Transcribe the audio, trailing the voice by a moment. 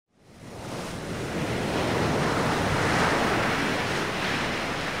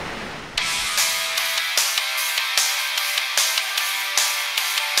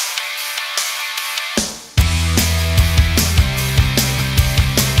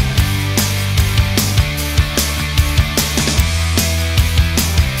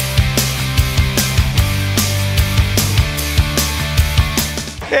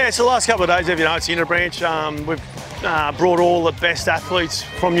so the last couple of days, you know, it's Interbranch. We've brought all the best athletes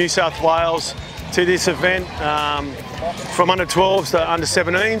from New South Wales to this event, from under 12s to under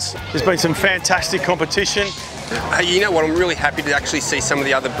 17s. There's been some fantastic competition. You know what, I'm really happy to actually see some of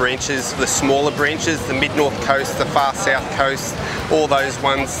the other branches, the smaller branches, the mid-north coast, the far south coast, all those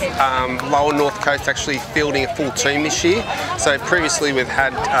ones, lower north coast actually fielding a full team this year. So previously we've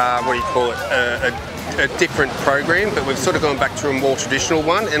had, a different program, but we've sort of gone back to a more traditional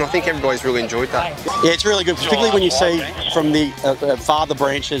one, and I think everybody's really enjoyed that. Yeah, it's really good, particularly when you see from the farther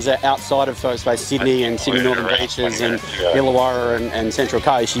branches outside of Sydney and Sydney Northern Beaches and Illawarra and Central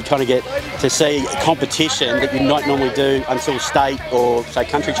Coast. You kind of get to see competition that you not normally do until state or say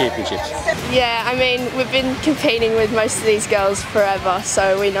country championships. Yeah, I mean, we've been competing with most of these girls forever,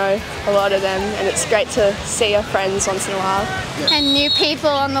 so we know a lot of them, and it's great to see our friends once in a while. And new people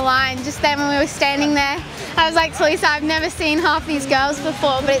on the line. Just then when we were standing there, I was like to Lisa, I've never seen half these girls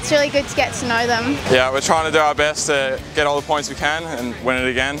before, but it's really good to get to know them. Yeah, we're trying to do our best to get all the points we can and win it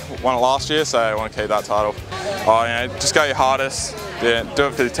again. Won it last year, so I want to keep that title. Just go your hardest. Yeah, do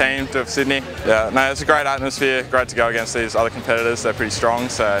it for the team, do it for Sydney. Yeah, no, it's a great atmosphere. Great to go against these other competitors. They're pretty strong,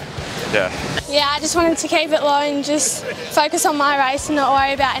 so yeah. Yeah, I just wanted to keep it low and just focus on my race and not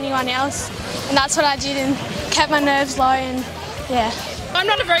worry about anyone else. And that's what I did, and kept my nerves low, and yeah. I'm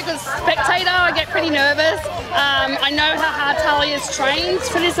not a very good spectator, I get pretty nervous. I know how hard Talia is trained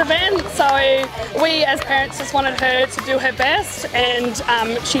for this event, so we as parents just wanted her to do her best, and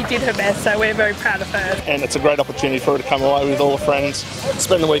she did her best, so we're very proud of her. And it's a great opportunity for her to come away with all her friends,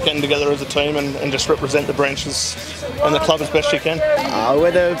 spend the weekend together as a team and just represent the branches and the club as best she can.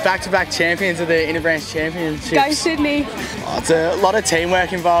 We're the back-to-back champions of the Interbranch Championship. Go Sydney! It's a lot of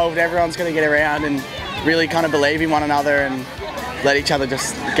teamwork involved, everyone's got to get around and really kind of believe in one another and let each other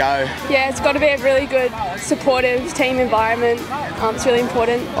just go. Yeah, it's got to be a really good, supportive team environment. It's really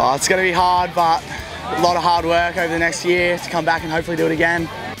important. It's going to be hard, but a lot of hard work over the next year to come back and hopefully do it again.